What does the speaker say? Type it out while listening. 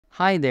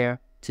Hi there,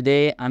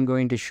 today I'm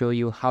going to show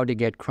you how to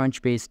get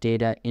Crunchbase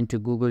data into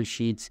Google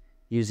Sheets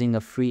using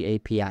a free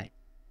API.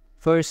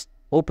 First,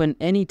 open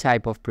any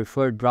type of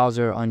preferred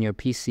browser on your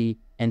PC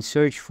and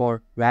search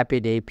for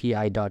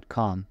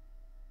rapidapi.com.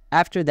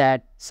 After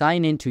that,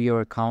 sign into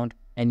your account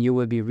and you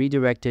will be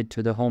redirected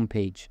to the home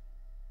page.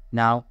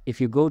 Now,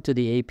 if you go to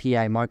the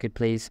API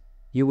Marketplace,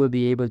 you will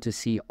be able to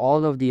see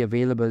all of the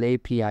available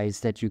APIs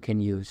that you can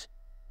use.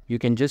 You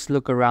can just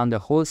look around the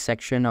whole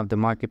section of the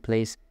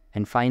marketplace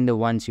and find the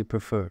ones you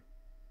prefer.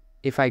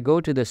 If I go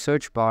to the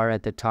search bar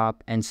at the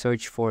top and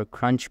search for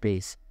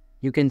Crunchbase,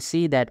 you can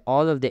see that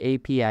all of the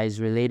APIs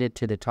related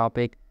to the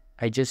topic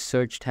I just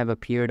searched have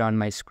appeared on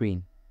my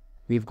screen.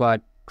 We've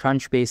got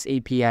Crunchbase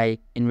API,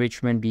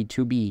 Enrichment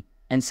B2B,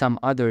 and some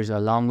others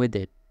along with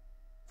it.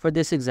 For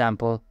this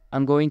example,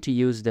 I'm going to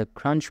use the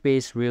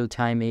Crunchbase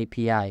Real-Time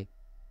API.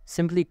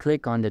 Simply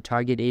click on the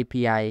target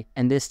API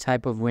and this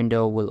type of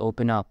window will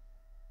open up.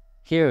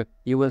 Here,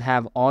 you will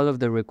have all of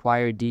the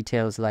required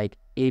details like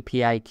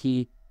API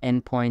key,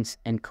 endpoints,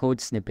 and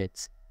code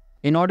snippets.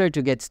 In order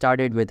to get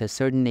started with a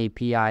certain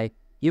API,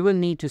 you will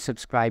need to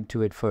subscribe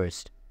to it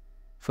first.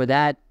 For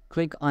that,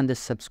 click on the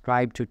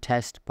Subscribe to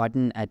Test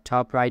button at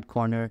top right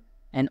corner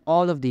and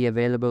all of the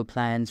available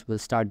plans will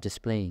start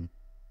displaying.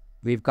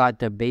 We've got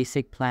the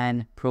Basic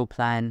Plan, Pro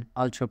Plan,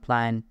 Ultra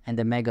Plan, and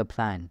the Mega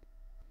Plan.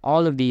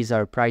 All of these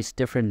are priced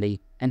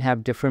differently and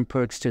have different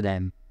perks to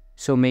them.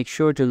 So make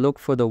sure to look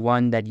for the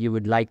one that you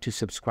would like to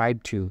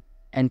subscribe to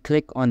and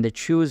click on the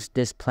Choose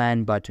This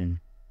Plan button.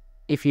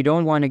 If you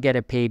don't want to get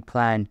a paid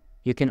plan,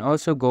 you can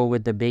also go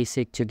with the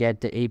basic to get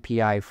the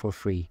API for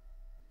free.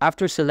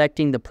 After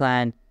selecting the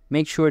plan,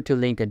 make sure to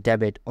link a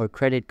debit or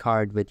credit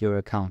card with your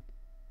account.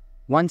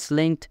 Once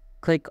linked,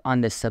 click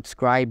on the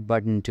Subscribe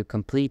button to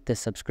complete the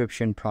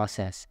subscription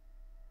process.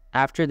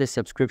 After the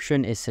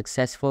subscription is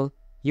successful,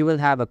 you will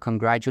have a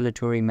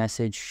congratulatory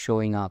message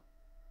showing up.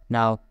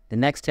 Now, the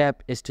next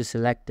step is to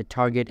select the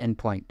target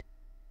endpoint.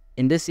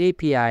 In this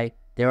API,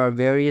 there are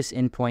various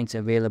endpoints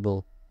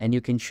available, and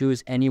you can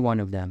choose any one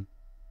of them.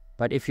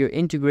 But if you're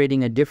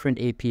integrating a different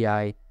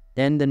API,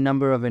 then the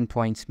number of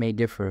endpoints may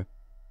differ.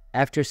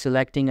 After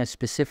selecting a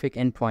specific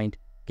endpoint,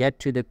 get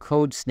to the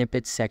Code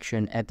Snippets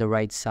section at the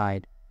right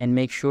side, and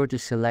make sure to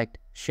select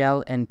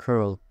Shell and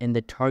Curl in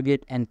the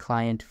Target and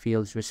Client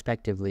fields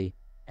respectively,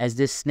 as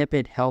this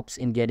snippet helps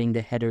in getting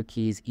the header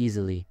keys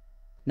easily.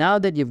 Now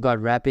that you've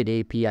got Rapid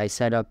API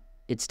set up,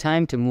 it's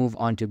time to move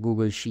on to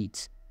Google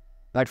Sheets.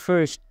 But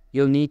first,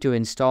 you'll need to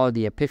install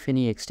the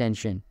Apipheny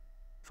extension.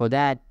 For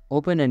that,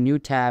 open a new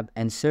tab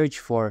and search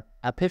for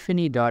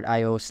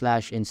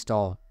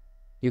apipheny.io/install.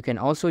 You can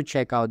also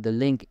check out the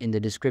link in the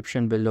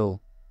description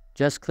below.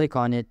 Just click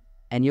on it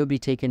and you'll be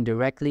taken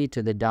directly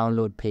to the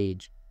download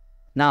page.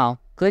 Now,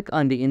 click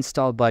on the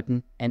Install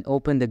button and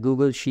open the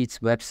Google Sheets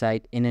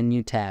website in a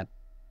new tab.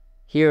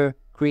 Here,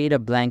 create a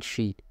blank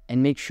sheet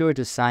and make sure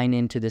to sign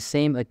in to the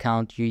same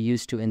account you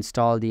used to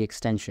install the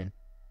extension.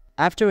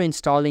 After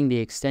installing the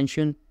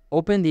extension,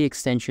 open the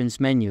Extensions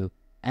menu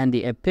and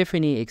the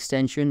Apipheny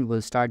extension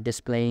will start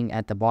displaying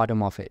at the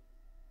bottom of it.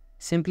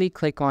 Simply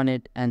click on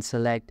it and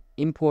select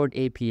Import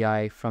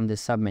API from the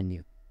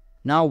submenu.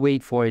 Now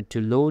wait for it to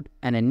load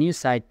and a new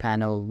side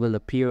panel will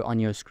appear on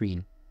your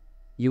screen.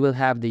 You will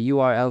have the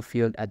URL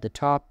field at the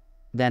top,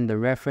 then the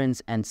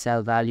reference and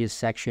cell values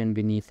section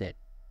beneath it.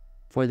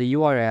 For the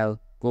URL,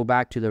 go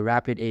back to the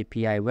Rapid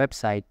API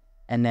website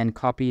and then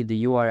copy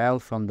the URL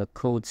from the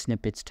Code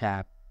Snippets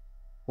tab.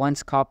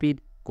 Once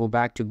copied, go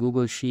back to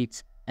Google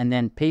Sheets and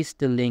then paste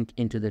the link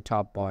into the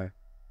top bar.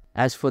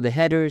 As for the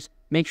headers,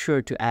 make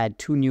sure to add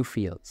 2 new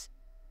fields.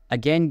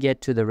 Again, get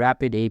to the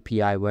Rapid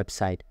API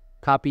website,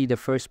 copy the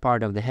first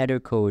part of the header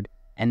code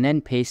and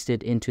then paste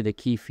it into the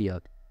key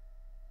field.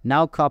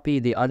 Now copy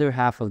the other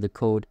half of the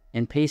code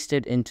and paste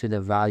it into the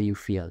value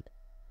field.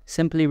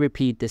 Simply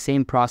repeat the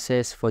same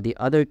process for the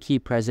other key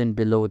present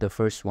below the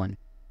first one.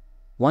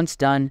 Once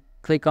done,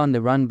 click on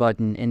the Run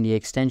button in the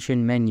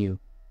extension menu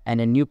and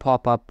a new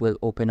pop-up will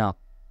open up.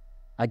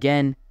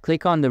 Again,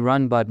 click on the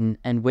Run button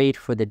and wait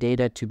for the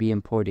data to be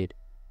imported.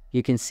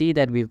 You can see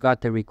that we've got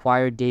the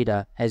required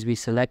data as we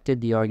selected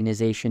the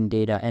organization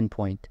data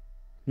endpoint.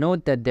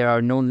 Note that there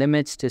are no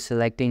limits to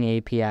selecting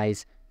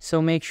APIs,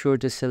 so make sure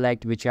to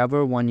select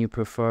whichever one you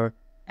prefer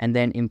and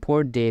then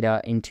import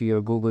data into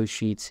your Google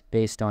Sheets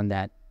based on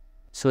that.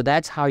 So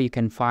that's how you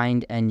can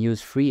find and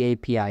use free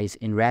APIs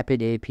in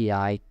Rapid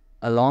API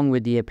along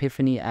with the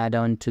Apipheny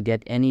add-on to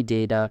get any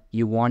data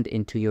you want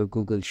into your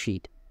Google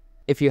Sheet.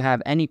 If you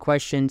have any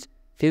questions,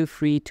 feel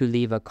free to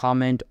leave a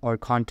comment or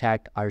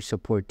contact our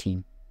support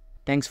team.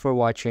 Thanks for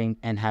watching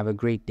and have a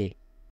great day.